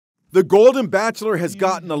The Golden Bachelor has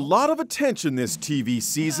gotten a lot of attention this TV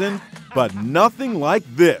season, but nothing like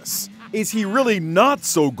this. Is he really not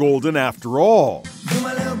so golden after all?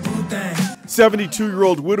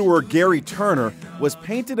 72-year-old widower Gerry Turner was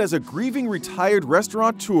painted as a grieving retired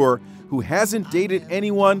restaurateur who hasn't dated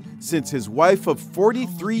anyone since his wife of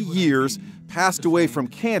 43 years passed away from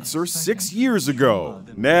cancer 6 years ago.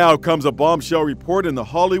 Now comes a bombshell report in The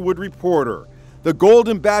Hollywood Reporter. The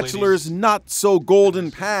Golden Bachelor's not-so-golden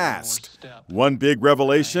past. One big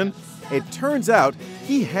revelation, it turns out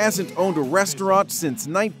he hasn't owned a restaurant since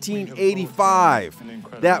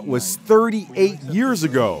 1985. That was 38 years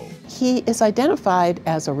ago. He is identified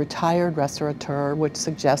as a retired restaurateur, which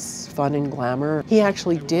suggests fun and glamour. He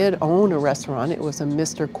actually did own a restaurant. It was a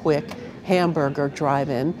Mr. Quick hamburger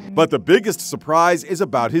drive-in. But the biggest surprise is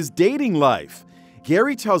about his dating life.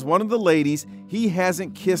 Gerry tells one of the ladies he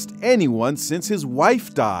hasn't kissed anyone since his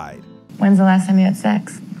wife died. When's the last time you had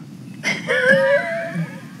sex?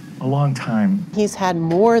 A long time. He's had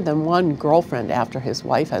more than one girlfriend after his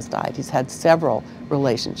wife has died. He's had several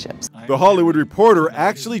relationships. The Hollywood Reporter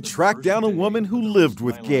actually tracked down a woman who lived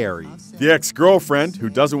with Gerry. The ex-girlfriend, who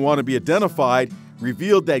doesn't want to be identified,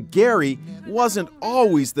 revealed that Gerry wasn't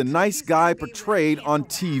always the nice guy portrayed on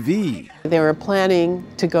TV. They were planning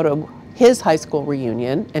to go to his high school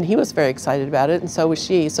reunion, and he was very excited about it, and so was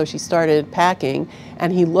she. So she started packing,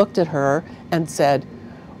 and he looked at her and said,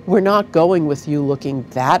 "We're not going with you looking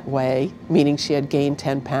that way," meaning she had gained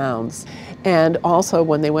 10 pounds. And also,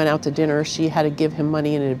 when they went out to dinner, she had to give him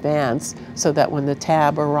money in advance so that when the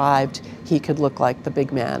tab arrived, he could look like the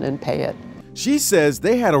big man and pay it. She says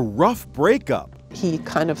they had a rough breakup. He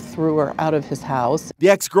kind of threw her out of his house. The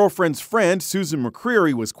ex-girlfriend's friend, Susan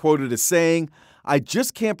McCreary, was quoted as saying, "I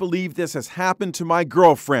just can't believe this has happened to my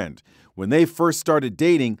girlfriend. When they first started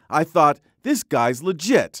dating, I thought, this guy's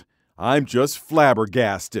legit. I'm just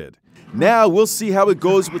flabbergasted." Now we'll see how it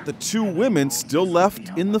goes with the two women still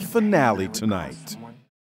left in the finale tonight.